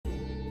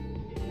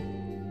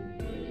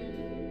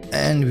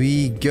And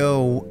we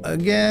go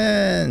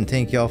again.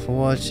 Thank y'all for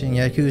watching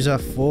Yakuza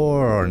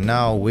 4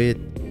 now with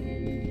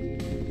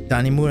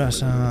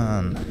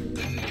Tanimura-san.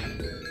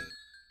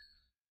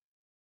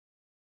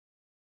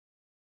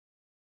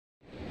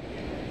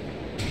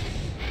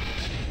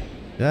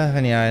 Do I have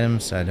any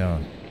items? I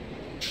don't.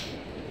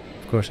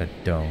 Of course I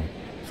don't.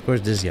 Of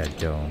course this guy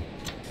don't.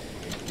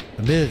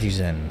 Abilities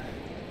then.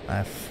 I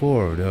have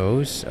 4 of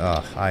those.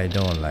 Ugh, I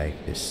don't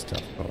like this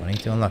stuff, bro. I need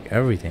to unlock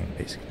everything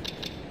basically.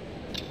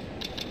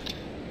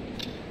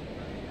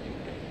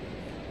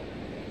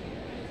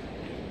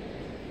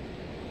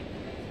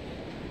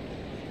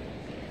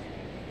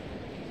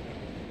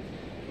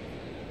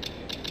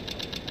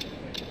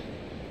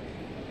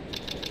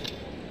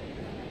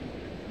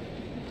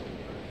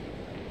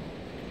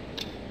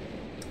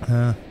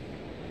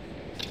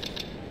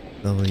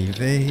 Double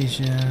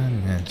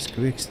evasion and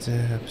quick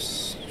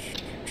steps.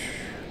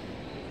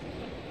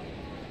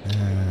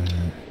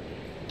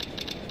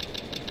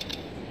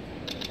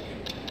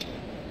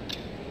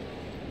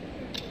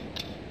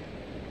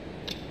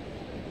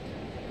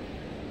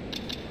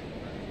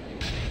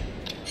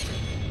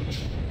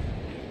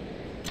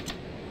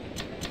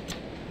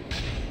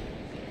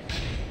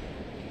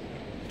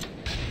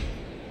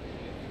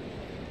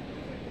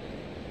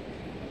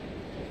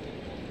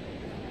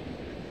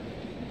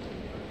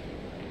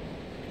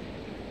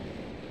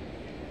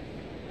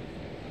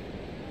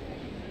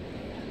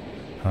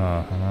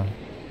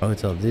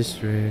 Hotel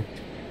district.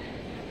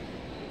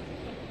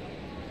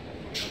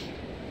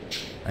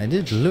 I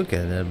did look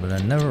at it, but I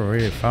never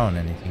really found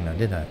anything now,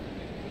 did I?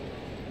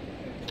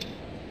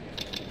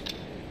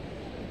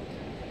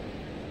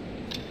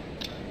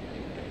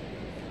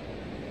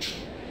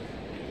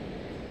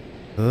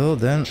 Well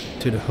then,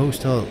 to the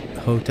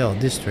hotel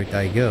district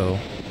I go.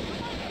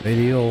 With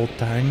the old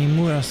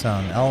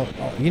Tanimura-san.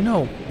 You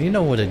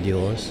know what the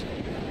deal is.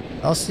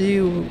 I'll see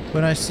you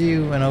when I see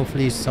you, and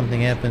hopefully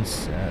something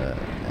happens,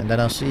 and then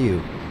I'll see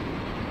you.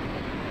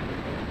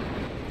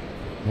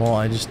 Well,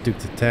 I just took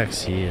the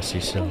taxi, as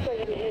you saw,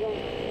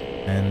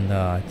 and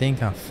I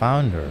think I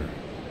found her.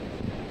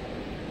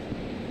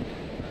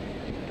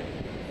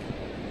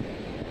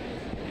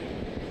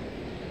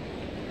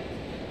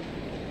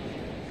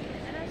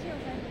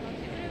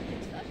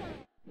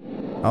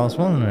 I was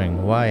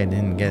wondering why I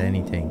didn't get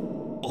anything.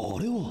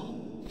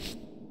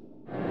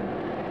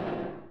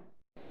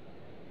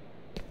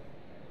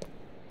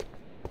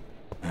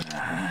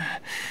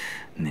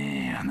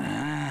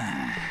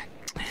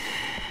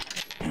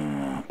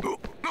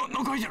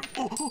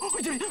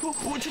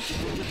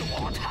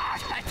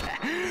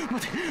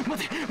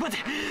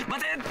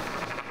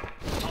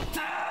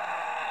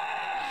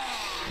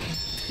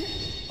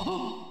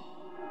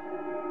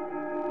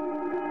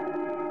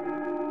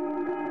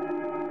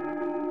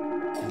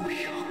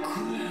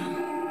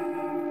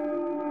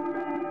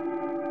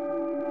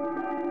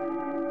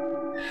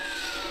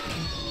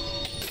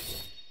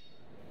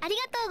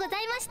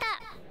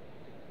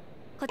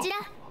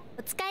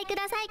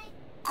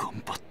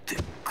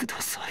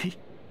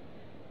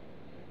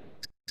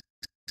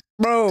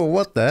 Bro,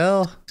 what the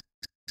hell?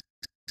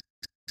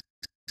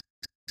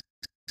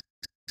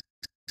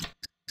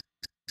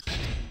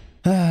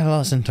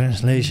 Lost in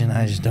translation,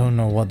 I just don't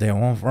know what they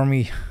want from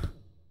me.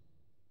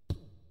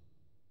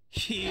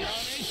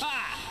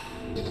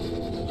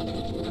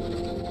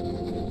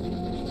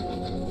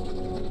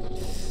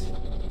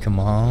 Come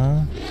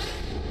on.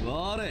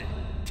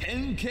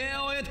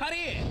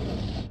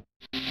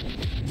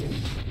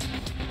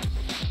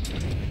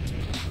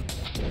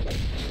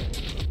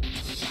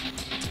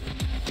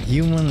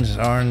 Humans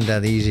aren't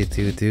that easy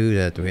to do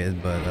that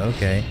with, but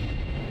okay.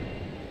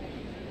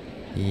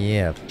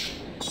 Yep.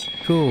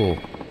 Cool.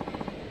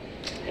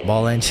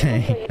 Ball and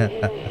chain.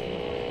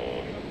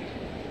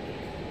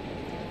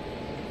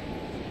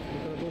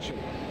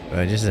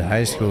 Just a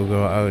high school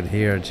girl out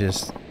here,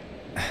 just...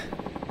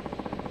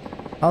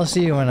 I'll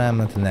see you when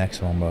I'm at the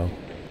next one, bro.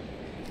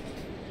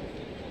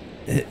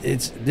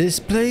 It's this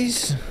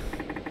place?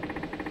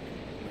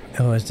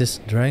 Oh, is this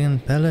Dragon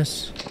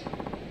Palace?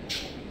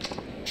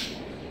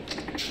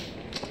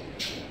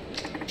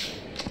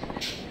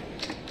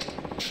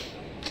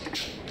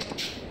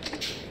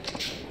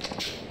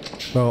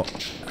 Bro,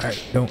 I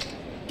don't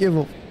give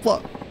a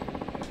fuck.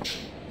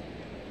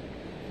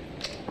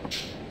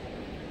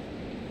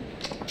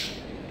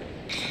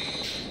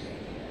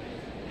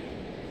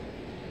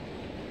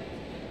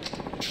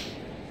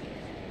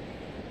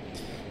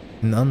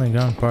 An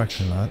underground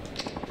parking lot.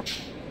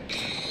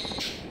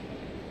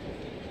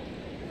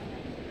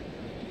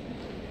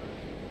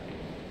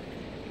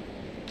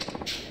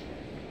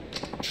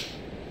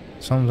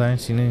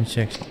 Sometimes you need to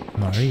check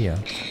Maria.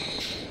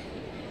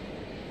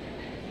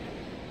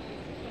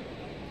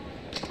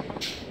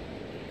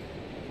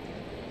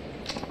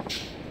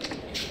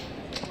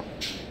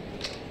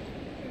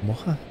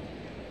 What?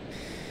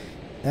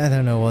 I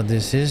don't know what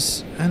this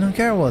is. I don't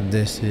care what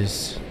this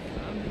is.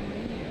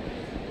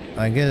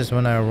 I guess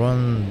when I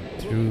run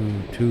through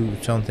to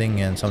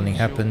something and something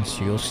happens,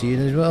 you'll see it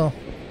as well.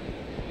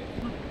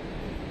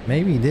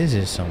 Maybe this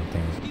is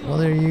something. What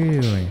are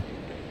you doing?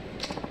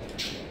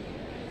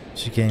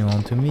 She came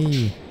on to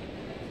me.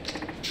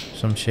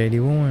 Some shady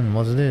woman.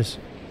 What's this?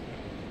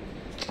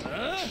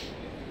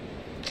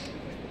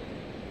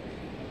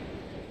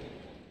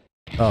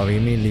 Oh, we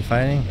immediately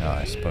fighting? Oh,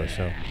 I suppose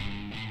so.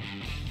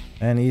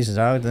 And he's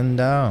out and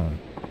down.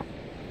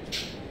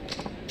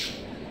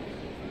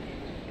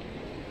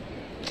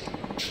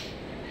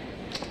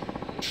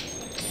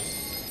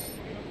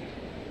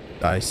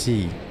 I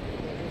see.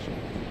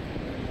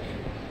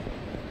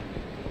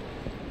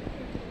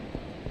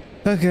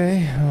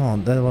 Okay, well,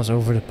 that was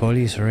over the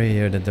police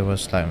radio that there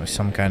was like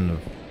some kind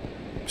of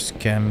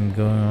scam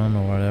going on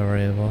or whatever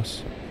it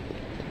was.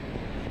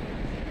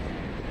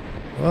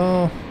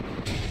 Well,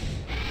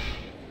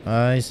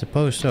 I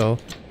suppose so.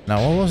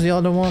 Now, what was the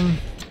other one?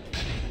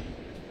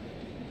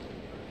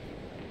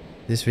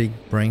 This week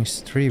brings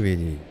 3 with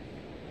you.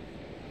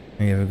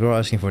 We have a girl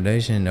asking for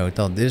dates in the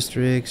hotel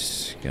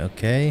districts.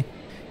 Okay.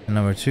 And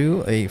number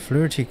 2, a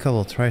flirty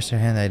couple tries to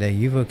hand out a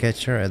UFO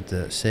catcher at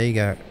the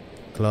Sega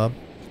Club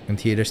in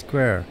Theater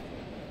Square.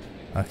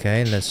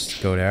 Okay,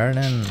 let's go there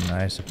then,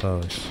 I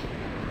suppose.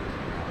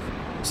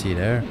 See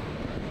there.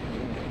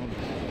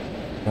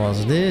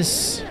 What's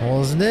this?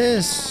 What's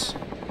this?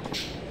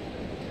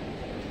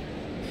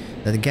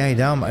 That guy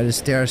down by the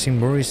stairs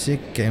seemed very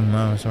sick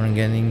and someone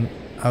getting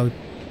out.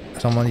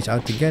 Somebody's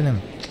out to get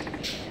him.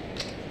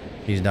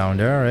 He's down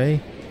there, eh?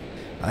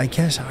 I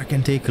guess I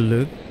can take a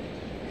look.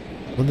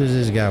 What does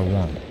this guy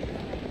want?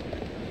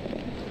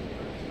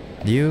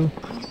 You?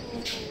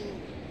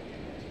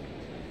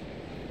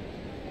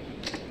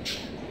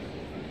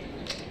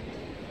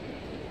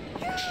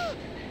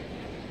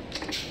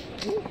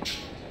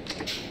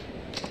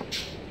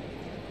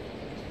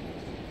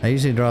 I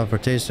usually draw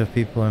portraits of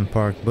people in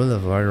Park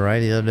Boulevard,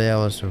 right? The other day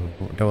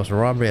there was a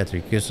robbery at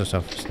the Yakuza's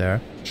office there.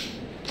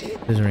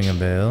 Doesn't ring a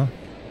bell.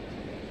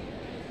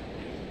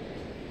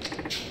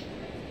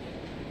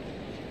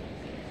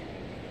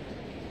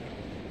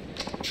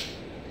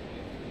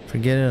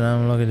 Forget it,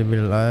 I'm lucky to be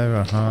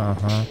alive.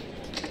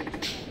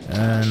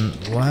 And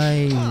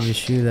why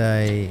should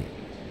I?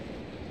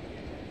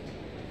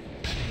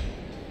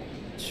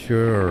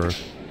 Sure.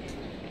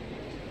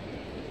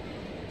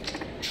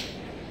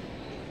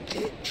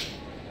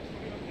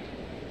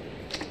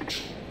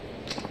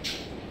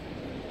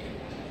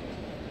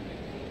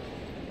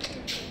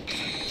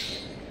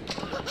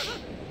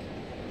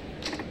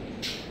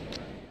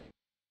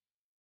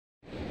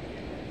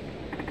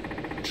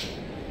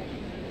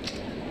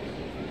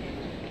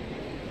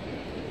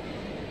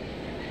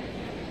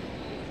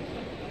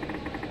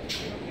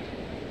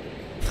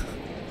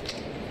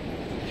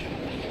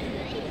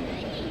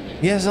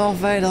 Yes, I'll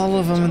fight all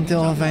of them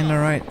until I find the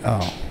right.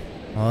 Oh,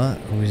 what?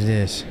 Who's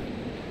this?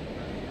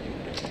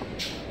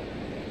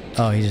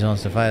 Oh, he just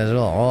wants to fight as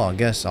well. Oh, I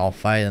guess I'll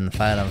fight and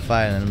fight and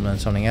fight, and when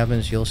something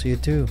happens, you'll see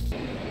it too.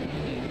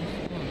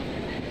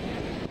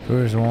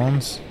 First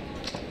ones.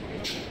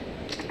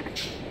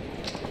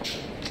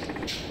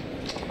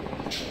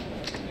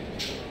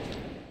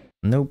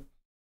 Nope.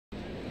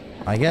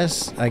 I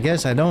guess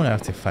I don't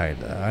have to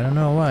fight. I don't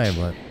know why,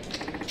 but.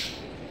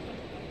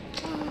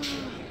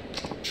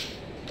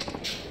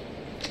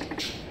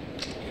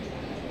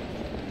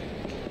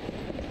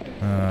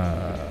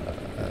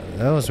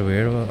 That was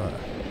weird.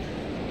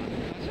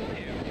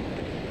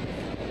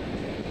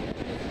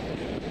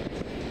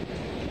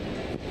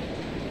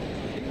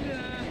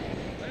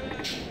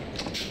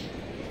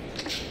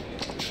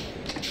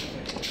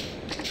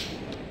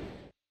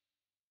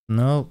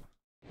 Nope.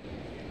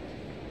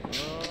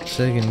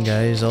 Second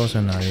guy is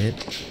also not it.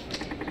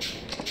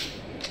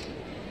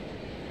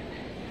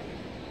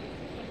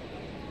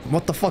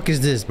 What the fuck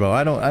is this, bro?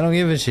 I don't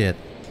give a shit.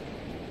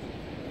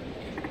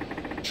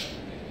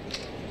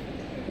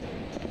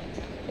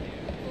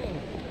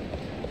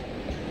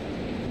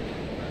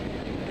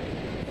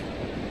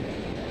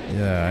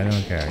 Yeah, I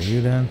don't care.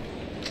 You then?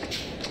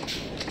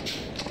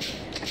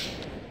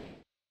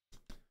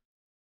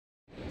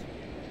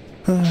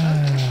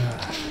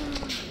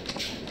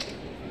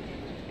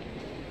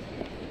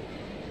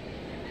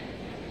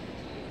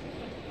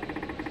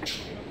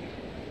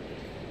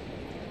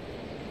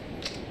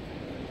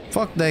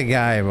 Fuck that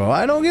guy, bro.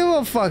 I don't give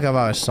a fuck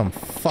about some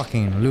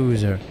fucking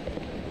loser.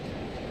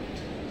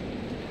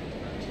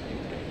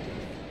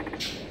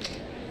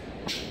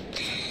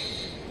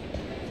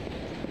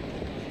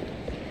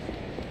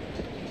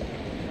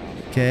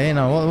 Okay,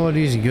 now what were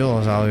these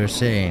girls out here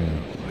saying?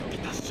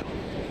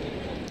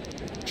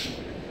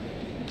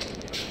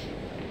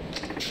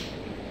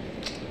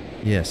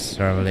 Yes,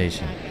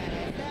 revelation.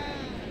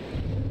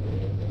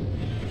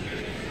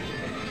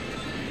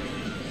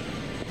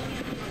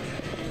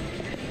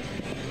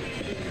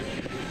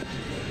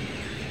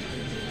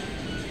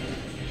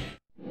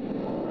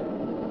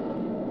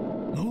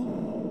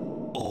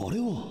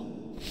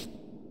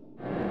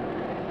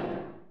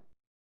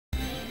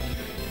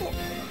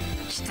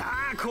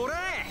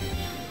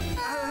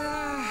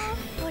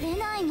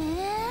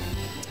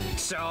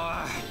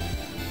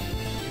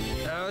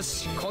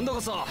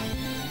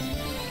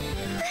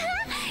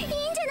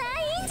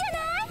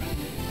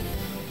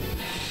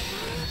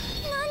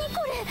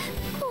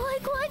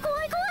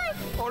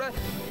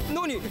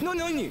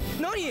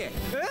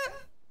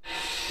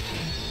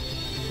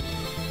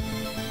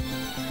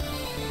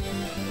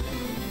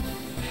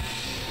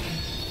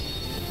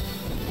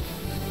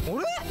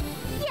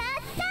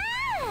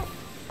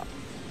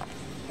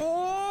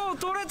 おお、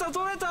取れた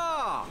取れ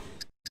た。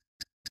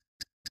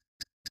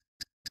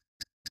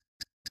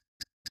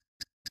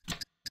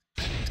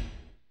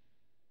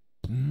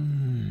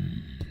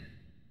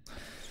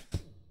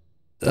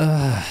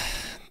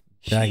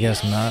I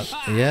guess not.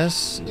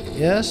 Yes,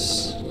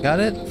 yes, got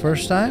it.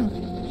 First time.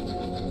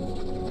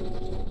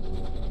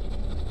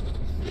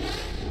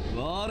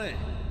 我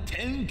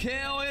典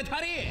型を得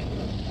たり。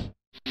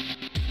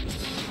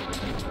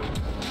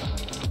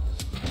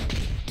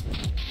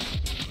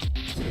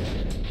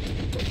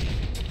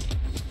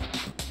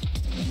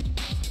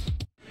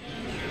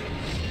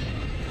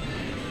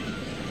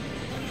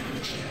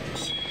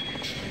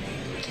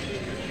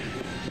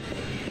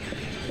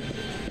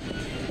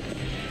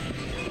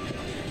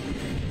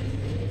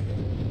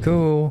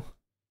Cool.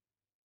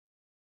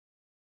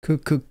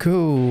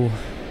 Cool.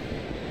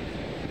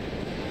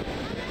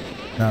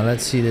 Now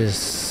let's see this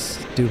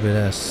stupid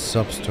ass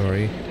sub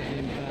story.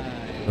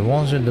 The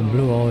ones with the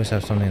blue always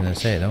have something to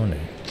say, don't they?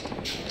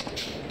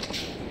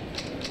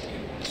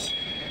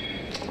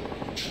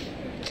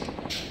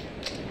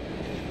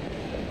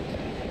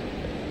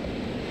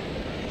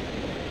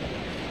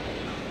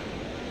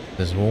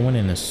 This woman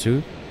in a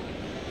suit.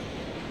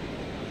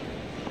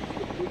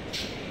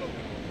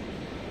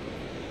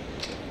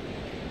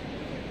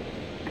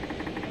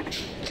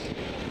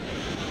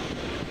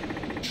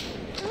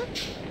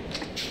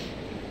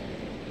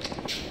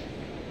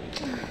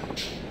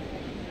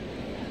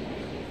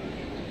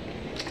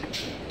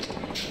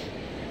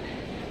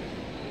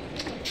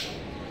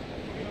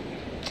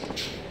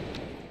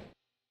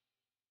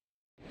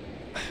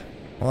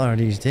 What are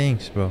these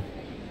things, bro?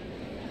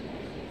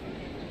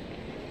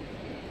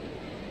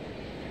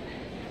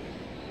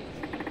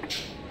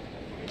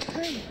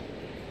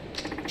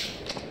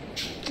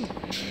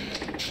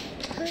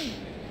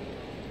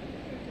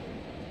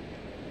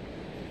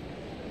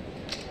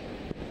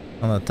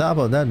 On the top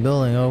of that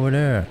building over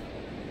there.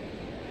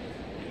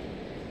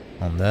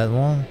 On that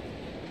one?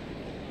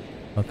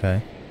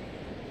 Okay.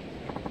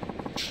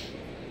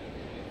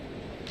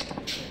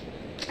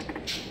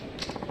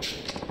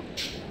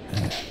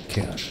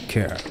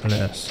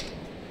 Careless.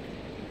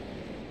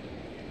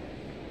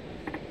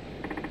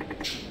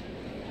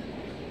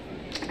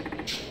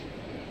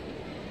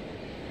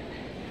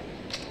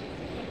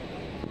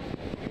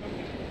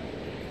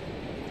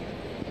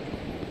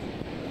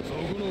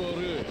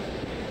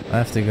 I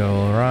have to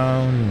go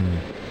around.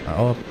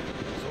 Oh.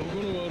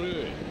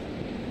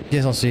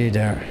 Guess I'll see you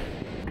there.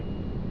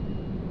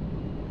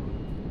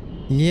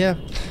 Yep.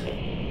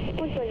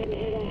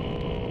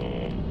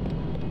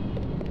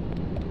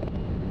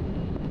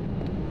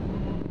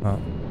 Oh.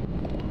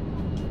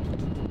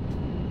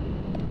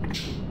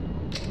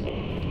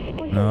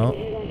 No.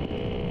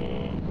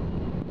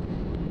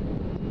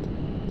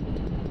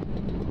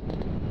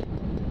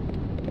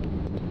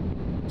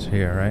 It's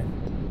here, right?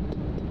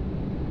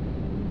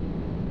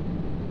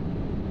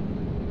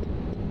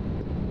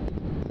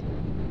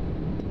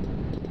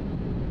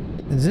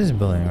 It's this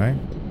building, right?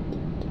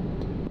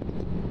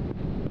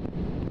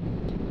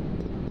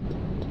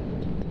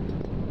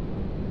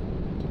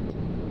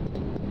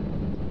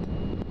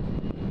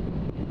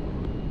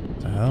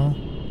 What the hell?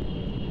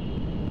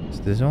 Is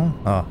this one?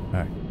 Oh,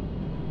 alright.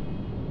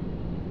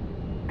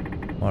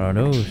 What are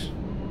those?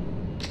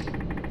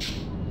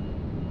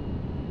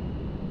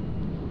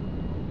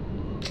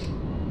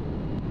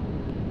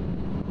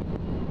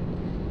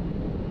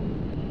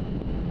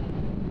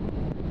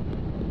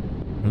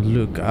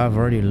 Look, I've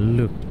already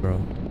looked, bro.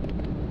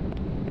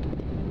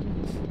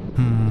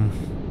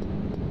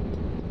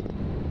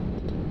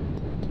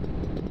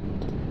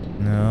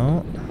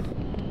 No.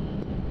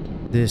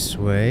 This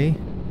way.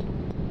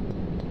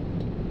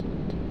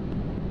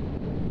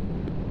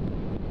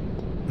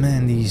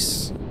 Man,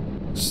 these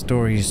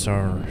stories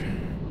are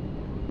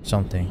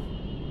something.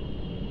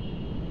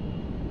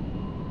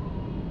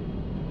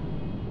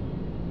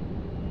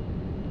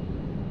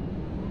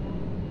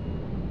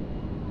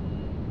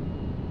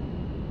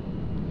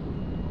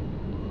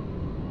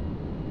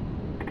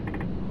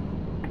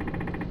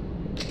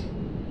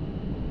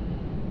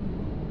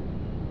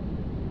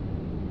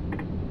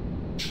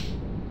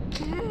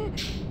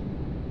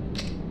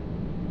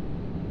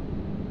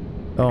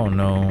 Oh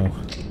no.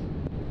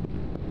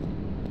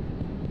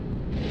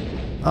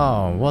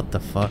 Oh, what the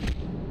fuck?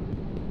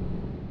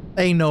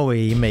 Ain't no way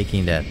you're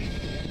making that.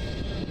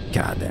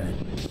 God damn it.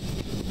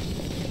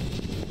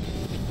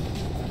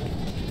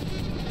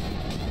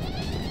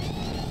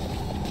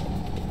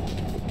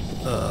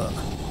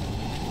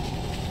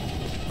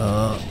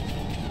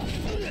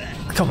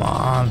 Come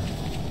on.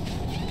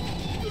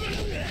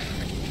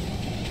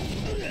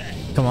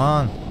 Come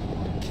on.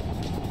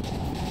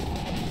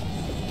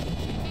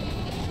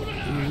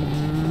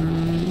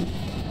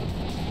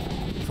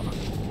 Fuck.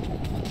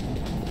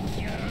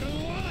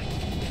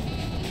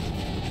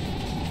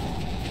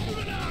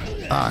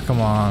 Ah,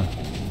 come on.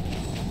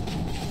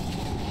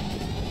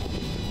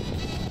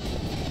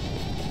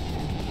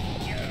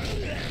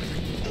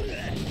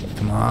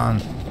 Come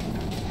on.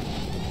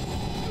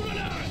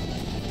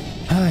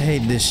 I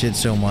hate this shit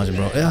so much,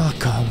 bro. Oh,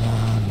 come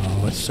on,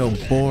 bro. It's so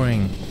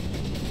boring.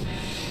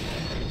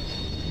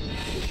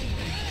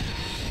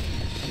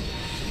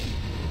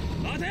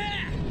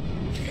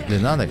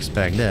 Did not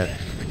expect that.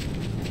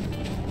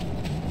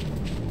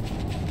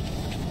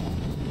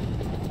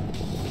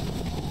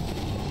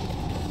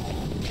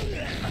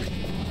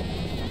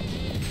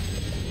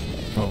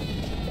 Oh.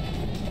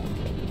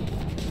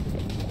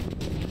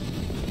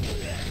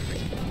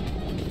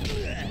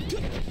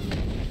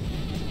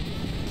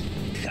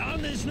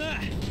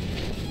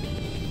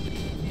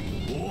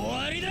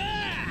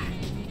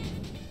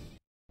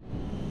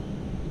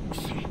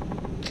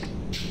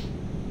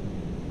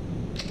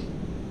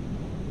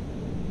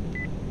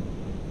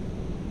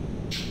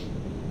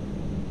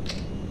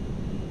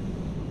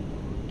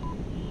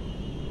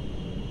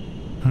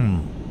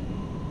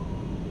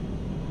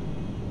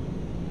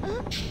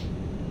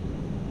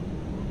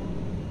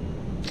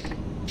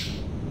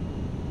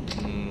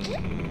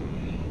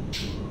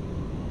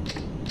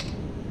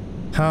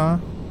 Huh?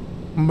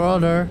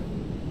 Brother?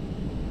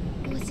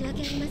 申し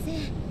訳ありませ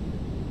ん。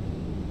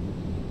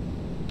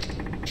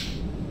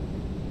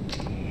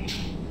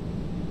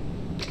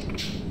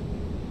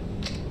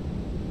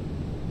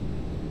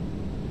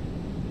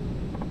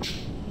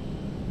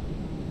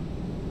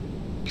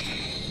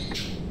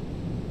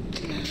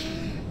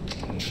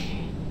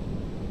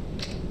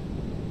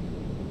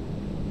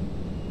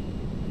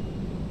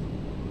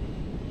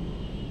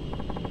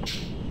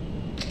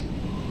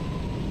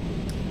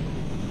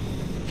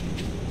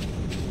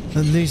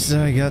At least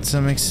I got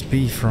some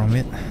XP from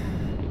it.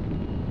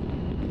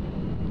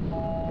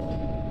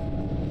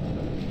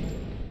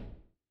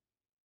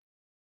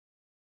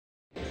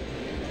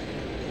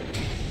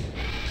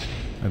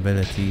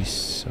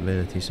 Abilities,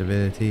 abilities,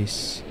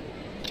 abilities.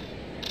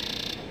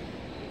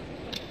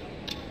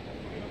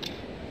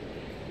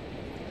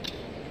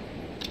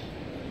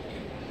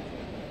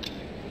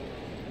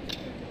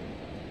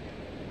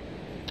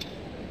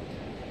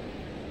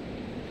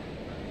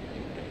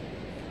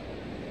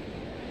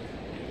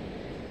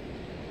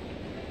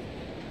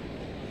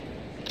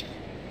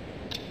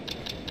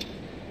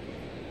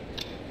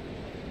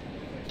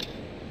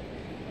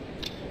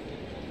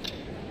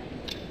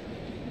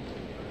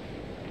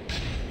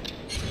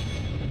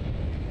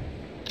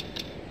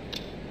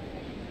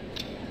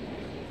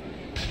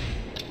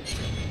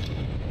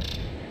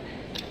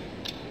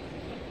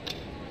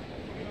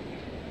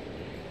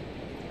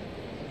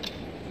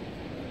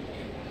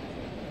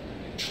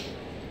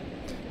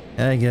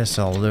 I guess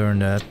I'll learn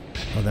that,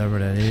 whatever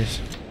that is.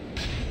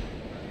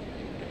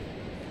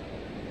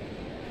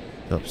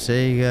 Top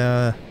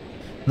Sega.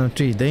 No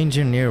 3.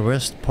 Danger near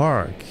West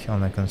Park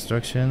on the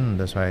construction.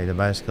 That's why the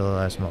bicycle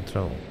has no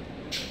trouble.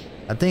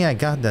 I think I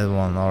got that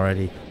one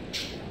already.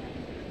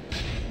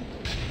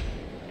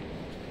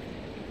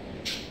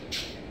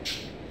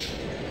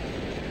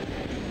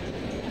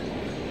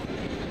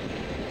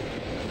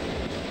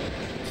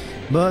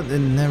 But it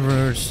never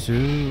hurts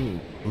to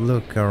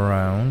look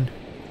around.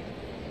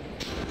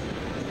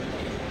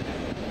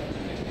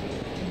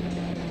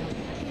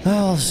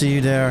 I'll see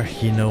you there.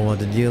 You know what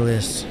the deal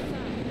is.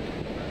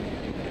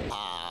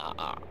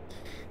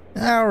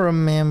 I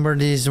remember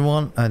this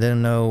one. I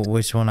don't know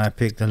which one I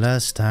picked the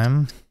last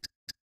time.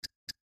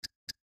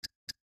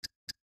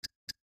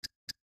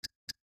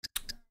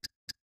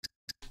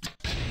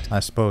 I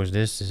suppose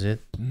this is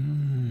it.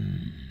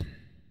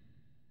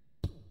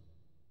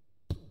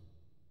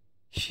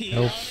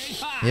 Nope.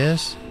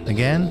 Yes,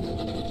 again.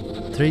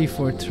 3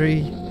 for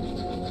 3.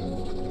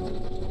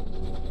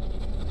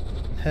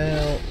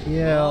 Hell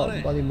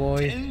yeah, buddy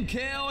boy.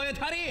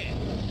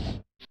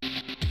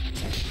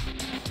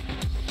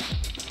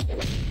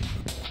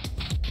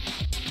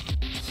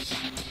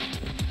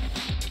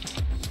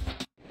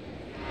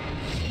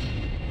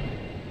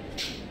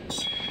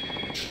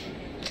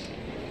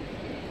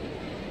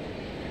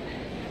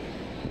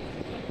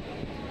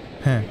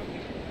 Huh.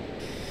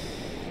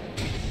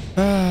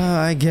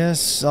 I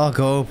guess I'll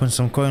go open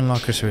some coin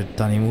lockers with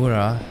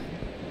Tanimura.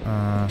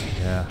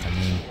 Yeah, I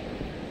mean,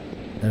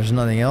 there's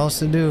nothing else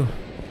to do.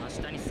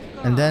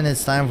 And then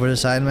it's time for the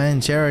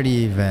Sideman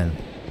charity event.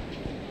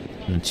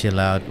 And chill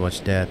out,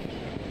 watch that.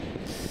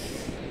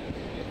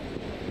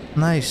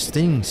 Nice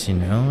things, you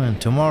know. And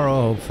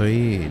tomorrow,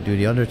 hopefully, do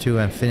the other two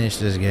and finish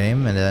this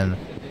game. And then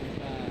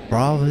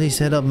probably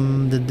set up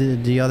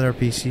the other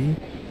PC.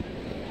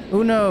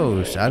 Who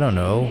knows? I don't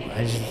know.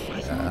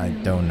 I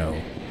don't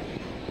know.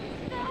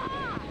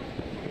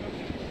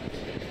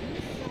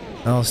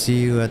 I'll see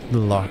you at the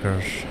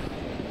lockers.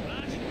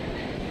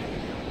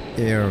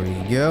 There we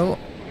go.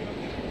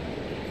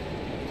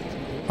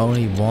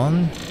 Only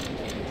one?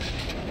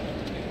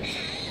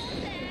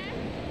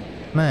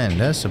 Man,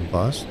 that's a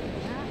bust.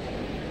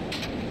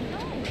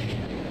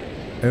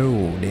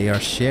 Oh, they are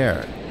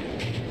shared.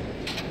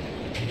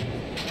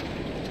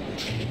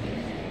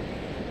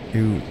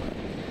 Ooh.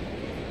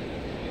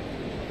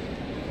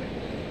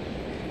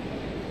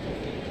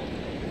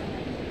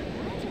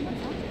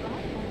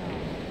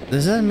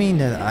 Does that mean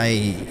that I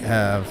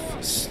have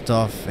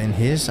stuff in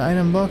his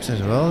item box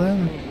as well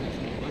then?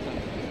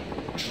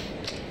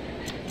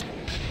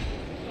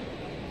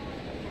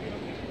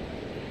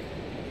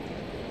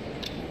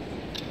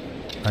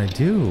 I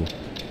do.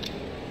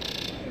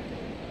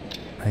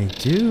 I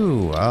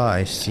do. Ah,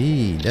 I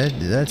see.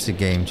 That's a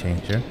game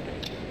changer.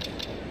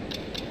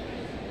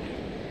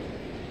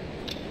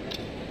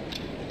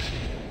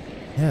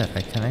 Yeah,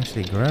 I can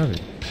actually grab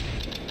it.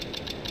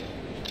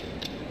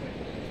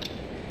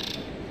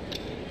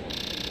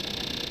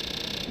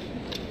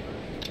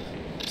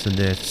 So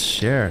that's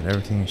shared.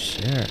 Everything is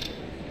shared.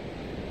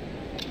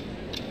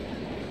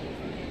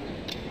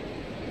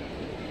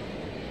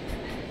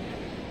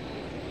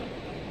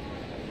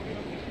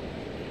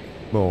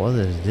 Bro, what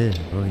is this?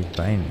 Bro, he's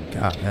buying me.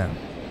 God damn.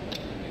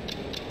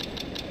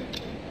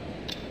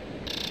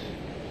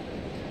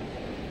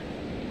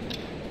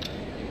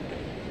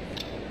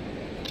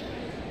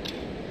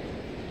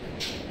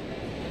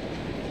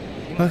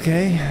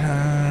 Okay,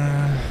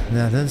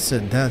 that's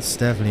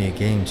definitely a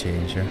game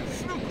changer.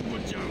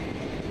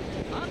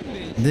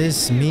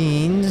 This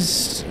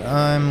means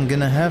I'm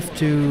gonna have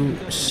to,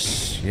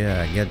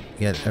 yeah,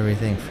 get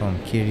everything from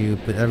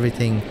Kiryu, put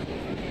everything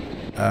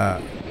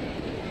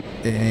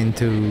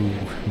into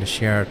the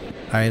shared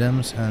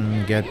items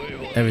and get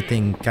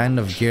everything kind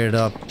of geared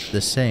up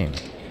the same.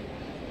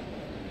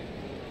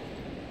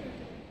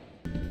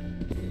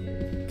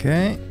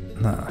 Okay,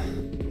 now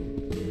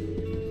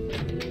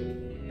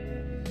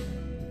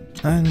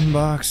item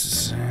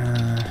boxes.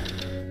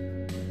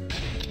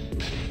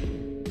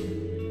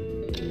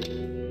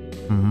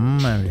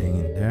 Everything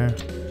in there.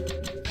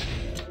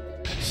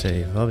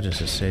 Save up,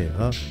 just a save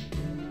up.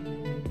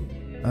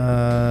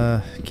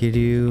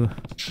 Kiryu.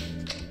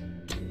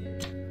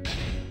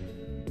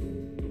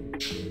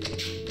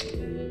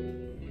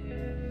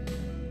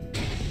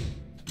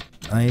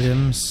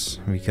 Items,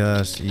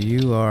 because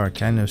you are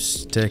kind of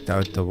stacked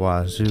out the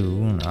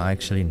wazoo.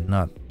 Actually,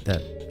 not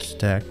that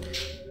stacked.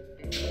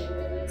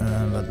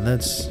 But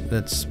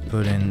let's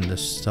put in the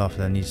stuff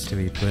that needs to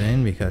be put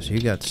in because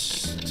you got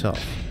stuff.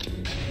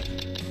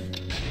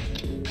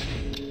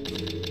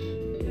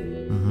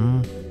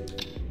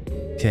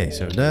 Okay,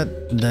 so that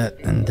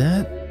and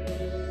that.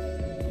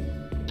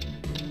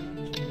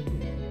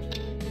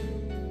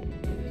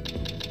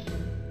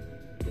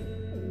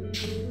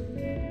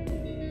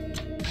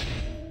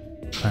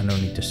 I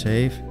don't need to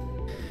save.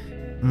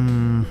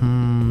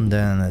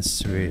 Then let's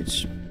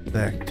switch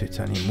back to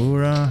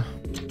Tanimura.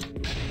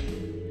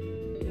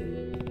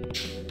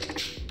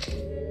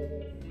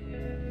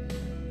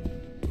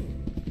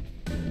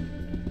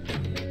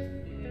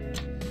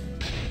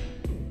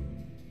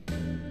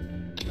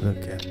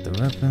 Look at the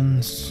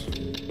weapons.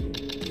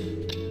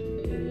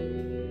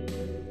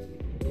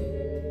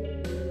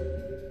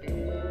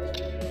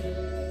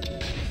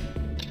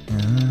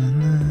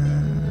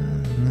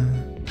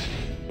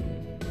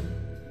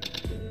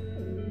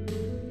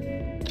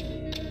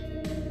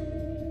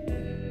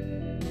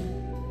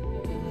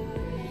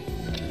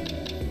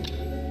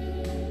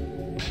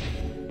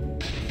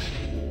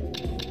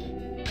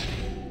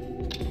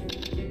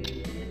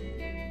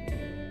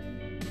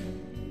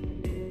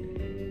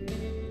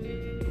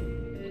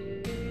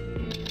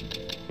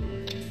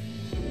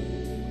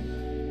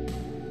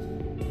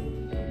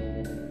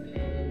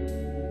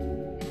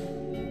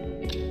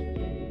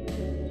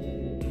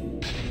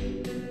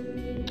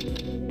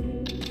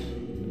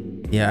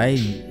 Yeah, I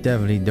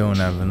definitely don't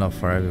have enough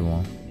for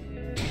everyone.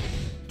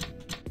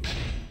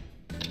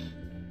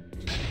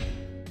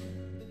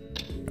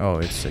 Oh,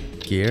 it's a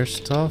gear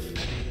stuff?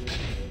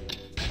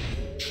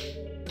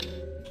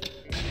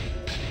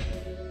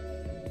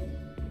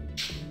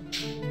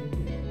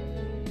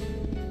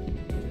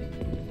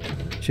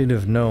 Should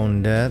have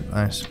known that,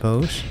 I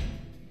suppose.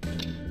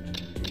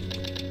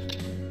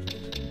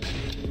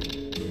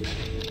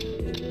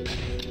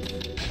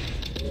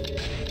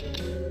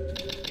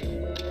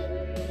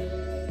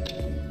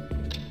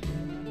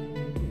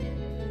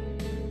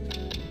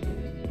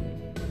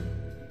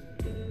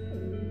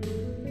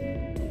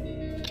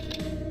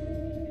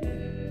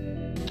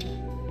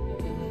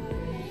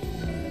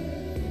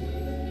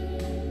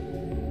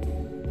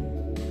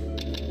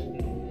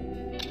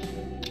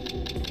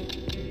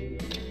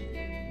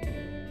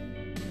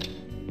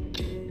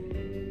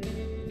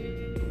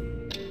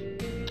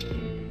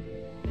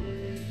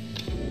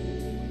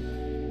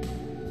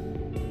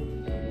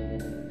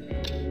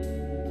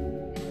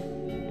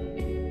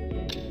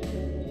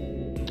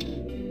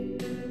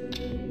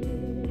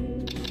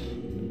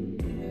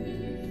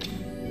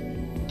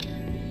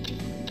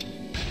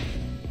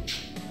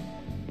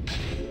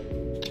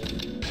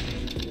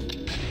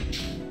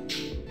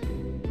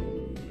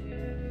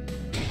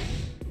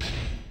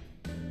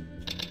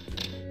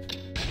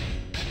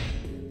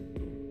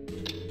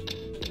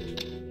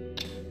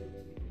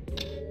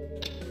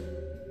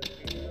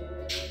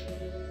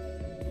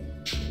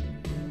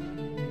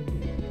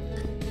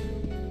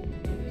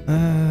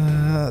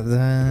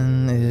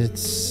 Then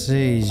it's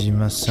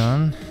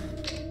Seijima-san.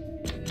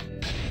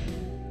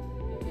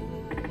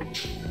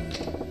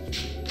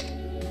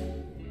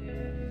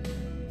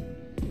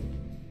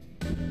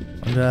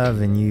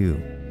 Avenue.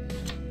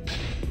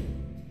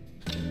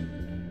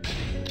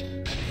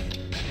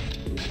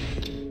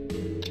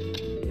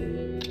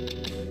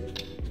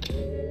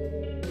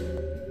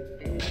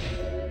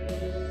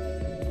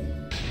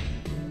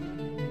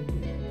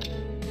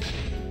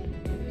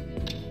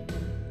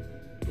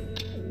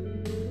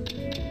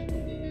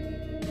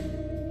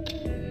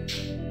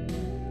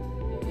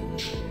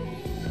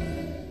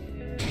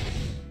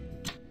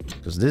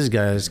 Because this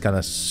guy has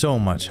got so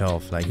much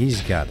health. Like,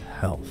 he's got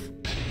health.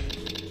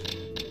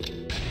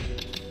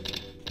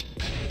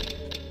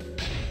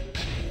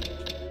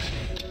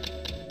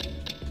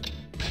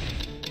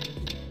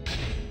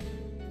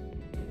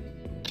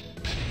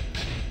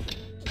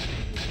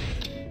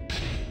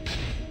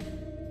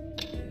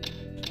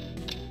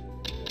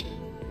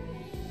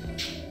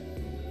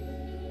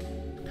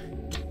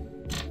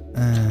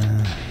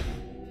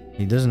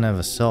 He doesn't have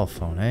a cell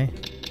phone, eh?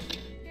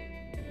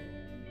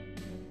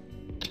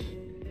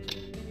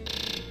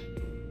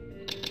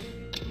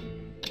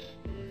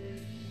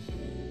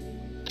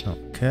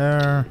 Don't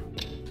care.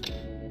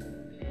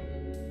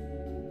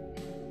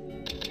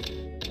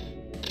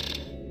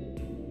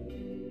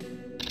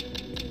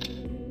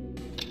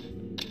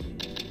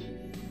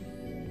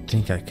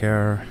 Think I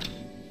care.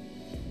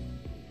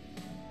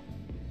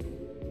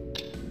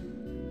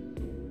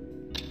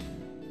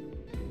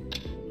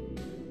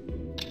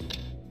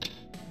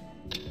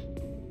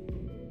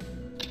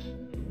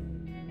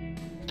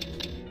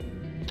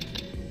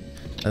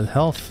 That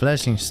health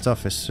flashing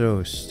stuff is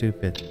so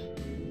stupid.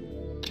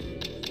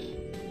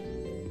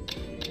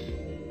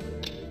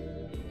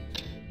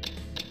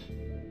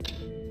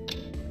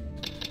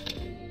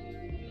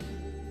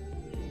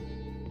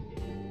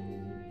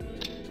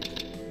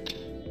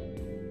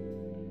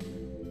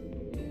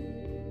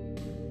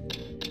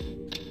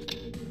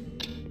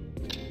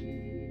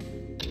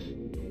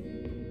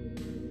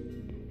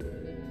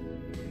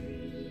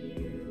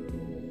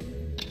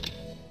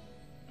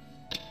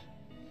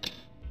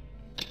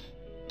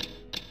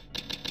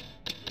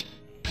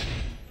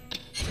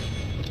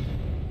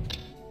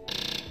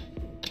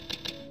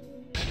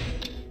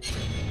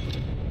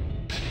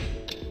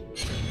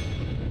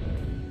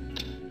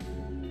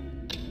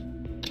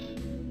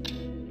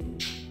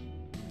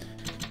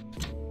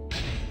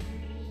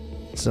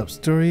 Sub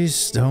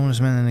stories, the homeless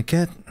man and the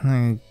cat.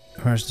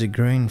 Where's the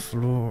grain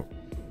floor,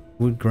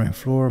 wood grain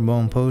floor,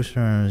 bone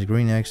poster, and his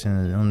green X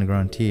in the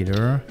underground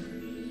theater.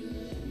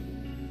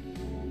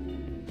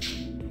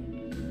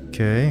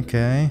 Okay,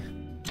 okay.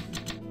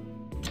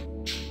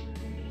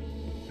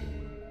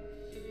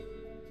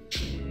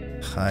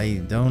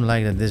 I don't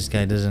like that this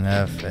guy doesn't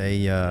have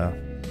a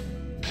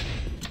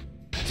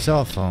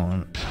cell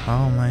phone.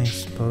 How am I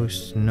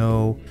supposed to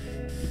know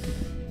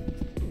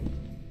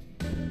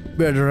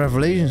where the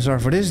revelations are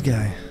for this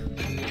guy?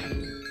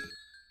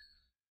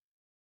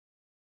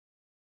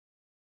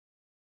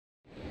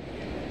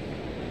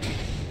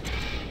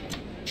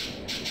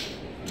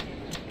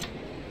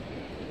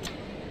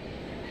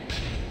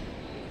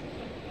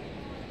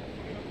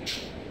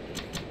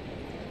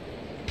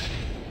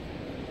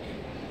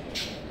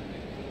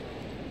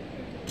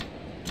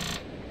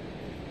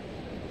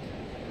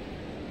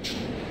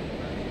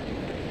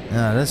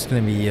 That's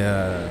gonna be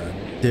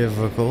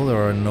difficult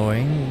or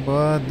annoying,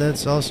 but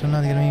that's also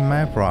not gonna be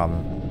my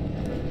problem.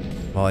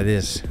 Well, it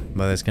is,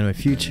 but it's gonna be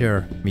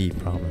future me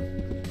problem.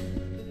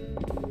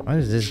 What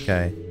is this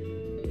guy?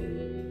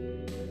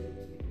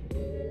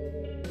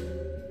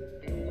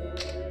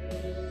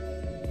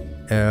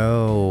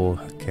 Oh,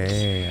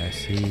 okay, I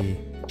see.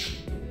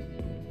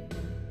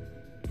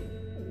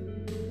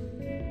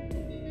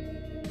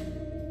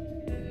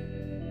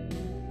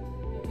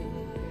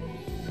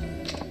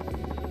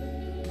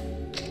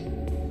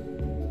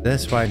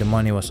 That's why the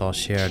money was all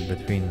shared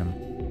between them.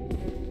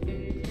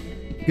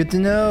 Good to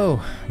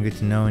know. Good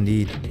to know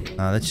indeed.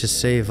 Let's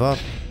just save up.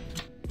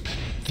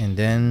 And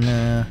then,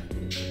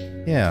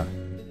 yeah.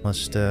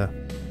 What's the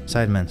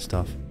sideman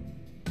stuff?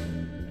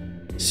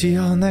 See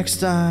y'all next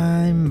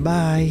time.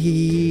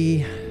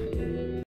 Bye.